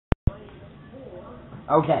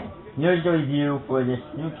Okay, here's the review for this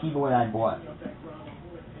new keyboard I bought.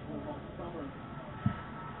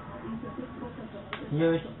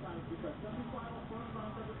 Here's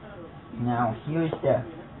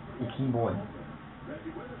the keyboard.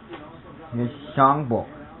 Here's songbook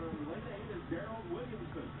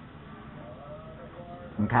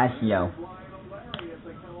from Casio.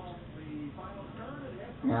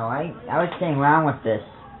 Now I was playing around with this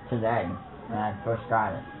today when I first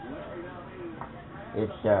got it.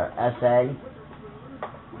 It's SA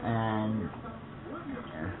and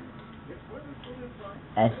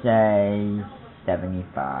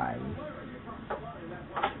SA75.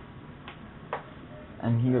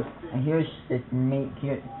 And here's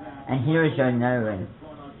another one.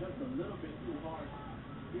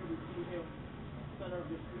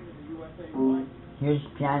 Here's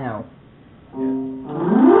piano.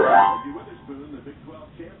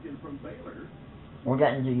 We'll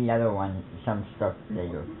get into the other one, some stuff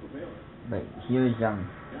later. But here's what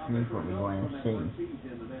we want to see.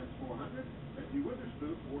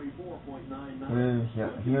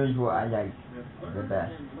 Here's what I like the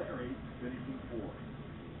best.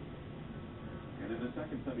 And in the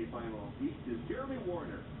second semifinal east is Jeremy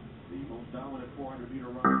Warner, the most dominant 400-meter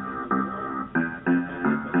runner in the world.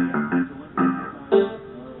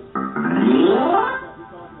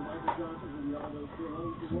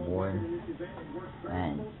 Keyboard.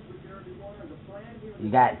 And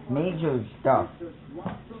you got major stuff.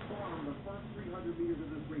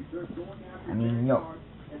 I mean,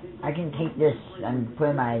 I can take this and put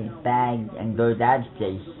in my bag and go to Dad's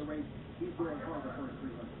place.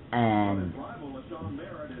 And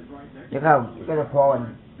look at the quality.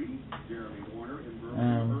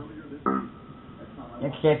 And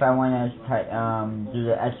let's say if I want to do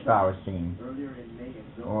the S-Power scene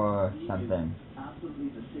or something.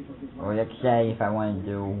 Or let's say if I want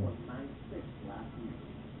to do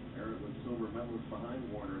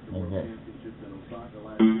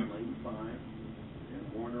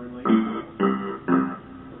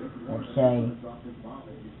let's say,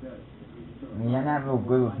 I mean, I'm not real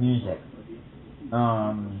good with music.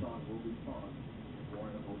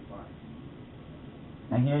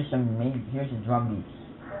 And here's the drum beats.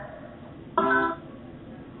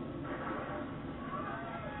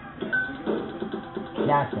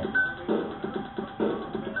 That's it.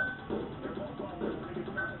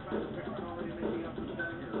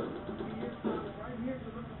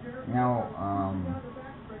 Now,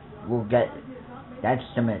 we'll get, that's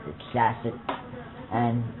some of the classic.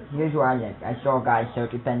 And here's what I like. I saw a guy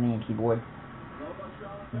circuit bending a keyboard,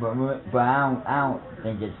 but I don't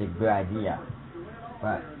think it's a good idea.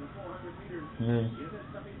 But here's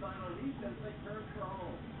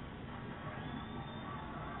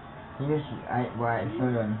what I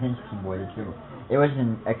showed on his keyboard. It was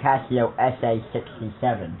a Casio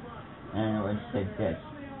SA75, and it was like this.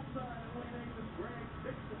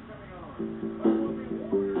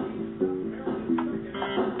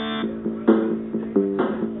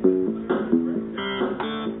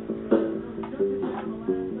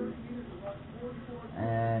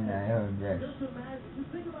 And I heard this.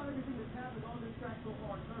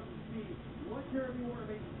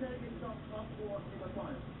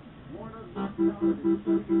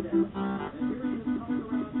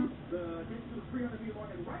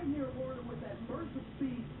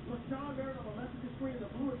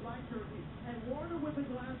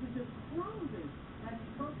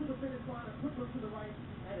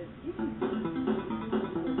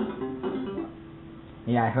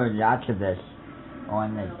 Yeah, I heard lots of this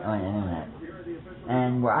on the internet.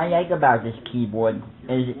 And what I like about this keyboard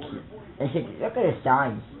is look at the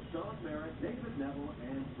size.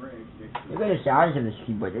 Look at the size of this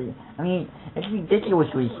keyboard. I mean, it's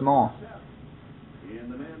ridiculously small.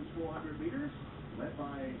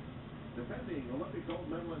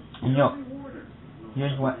 And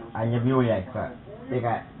here's what I really like. It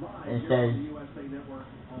says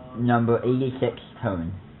number 86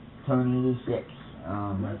 tone 86.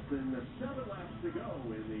 Less than 7 laps to go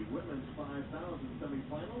in the women's 5,000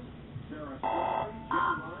 semifinals. Sarah Squally,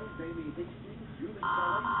 Jim Ryan, Amy Hastings, Julie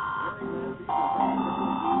Kelly,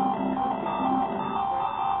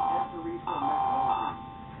 Mary Landy,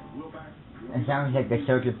 It sounds like the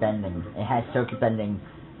circuit bending. It has circuit bending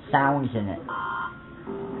sounds in it.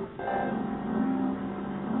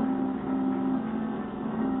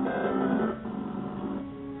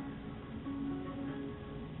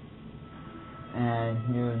 And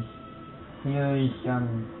here's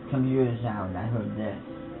some computer sound. I heard this.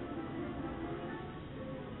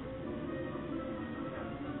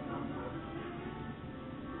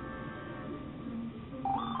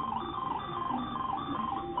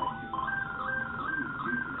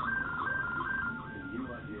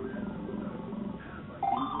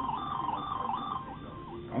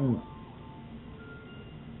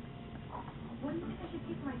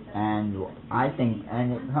 I think,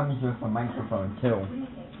 and it comes with a microphone too.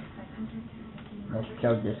 Let's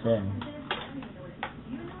plug this in.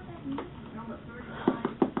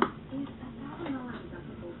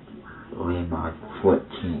 Remote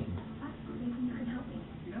 14.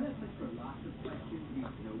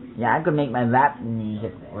 Yeah, I could make my rap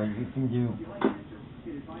music, or you can do.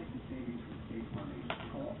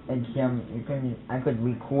 It's I could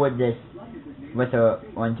record this with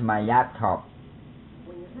onto my laptop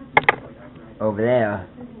over there.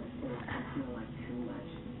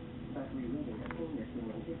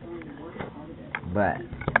 But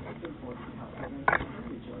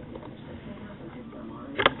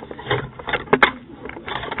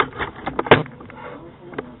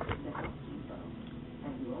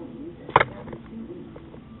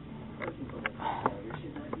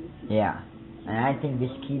yeah, and I think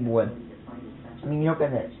this keyboard, I mean, look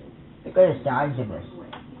at this. Look at the size of this.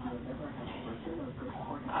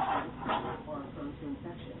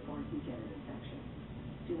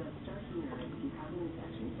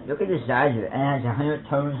 Look at the size of it, and it has 100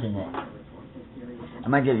 tones in it. I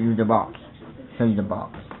might give you the box. Show you the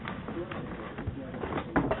box.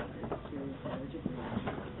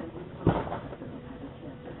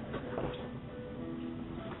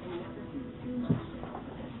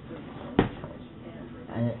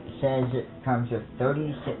 And it says it comes with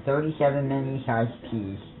 37 mini size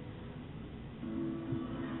keys,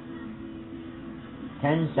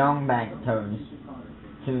 10 song bank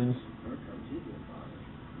tunes,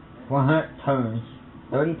 100 tones,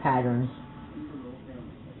 30 patterns,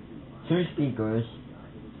 2 speakers,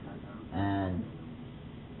 and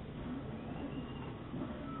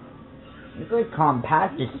look how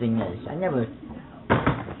compact this thing is. And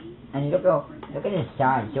look at the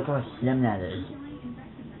size. Look how slim that is.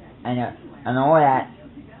 And all that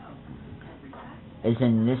is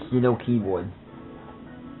in this little keyboard.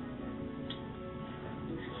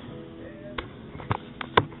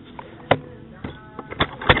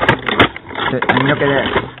 And look at this.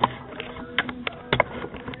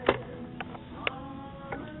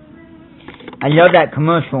 I love that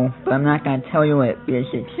commercial, but I'm not going to tell you it because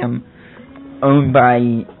it's owned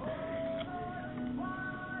by.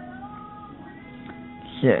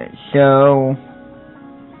 So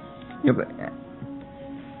look at that.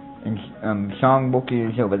 And songbook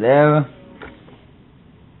is over there.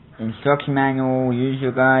 Instruction manual,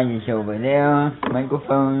 user guide is over there.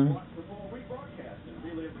 Microphone.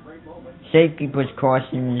 Safety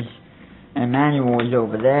precautions and manual is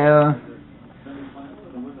over there.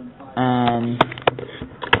 And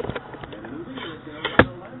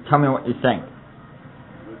tell me what you think.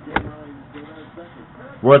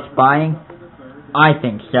 Worth buying? I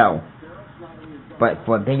think so. But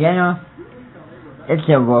for a beginner, it's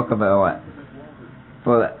a work of art.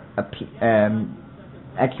 For a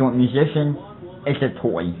excellent musician, it's a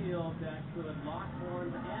toy.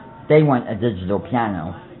 They want a digital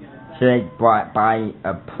piano, so they buy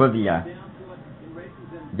a Privia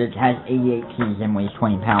that has 88 keys and weighs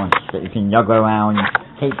 20 pounds, so you can juggle around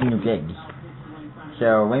taking the gigs.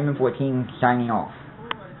 So Raymond 14 signing off.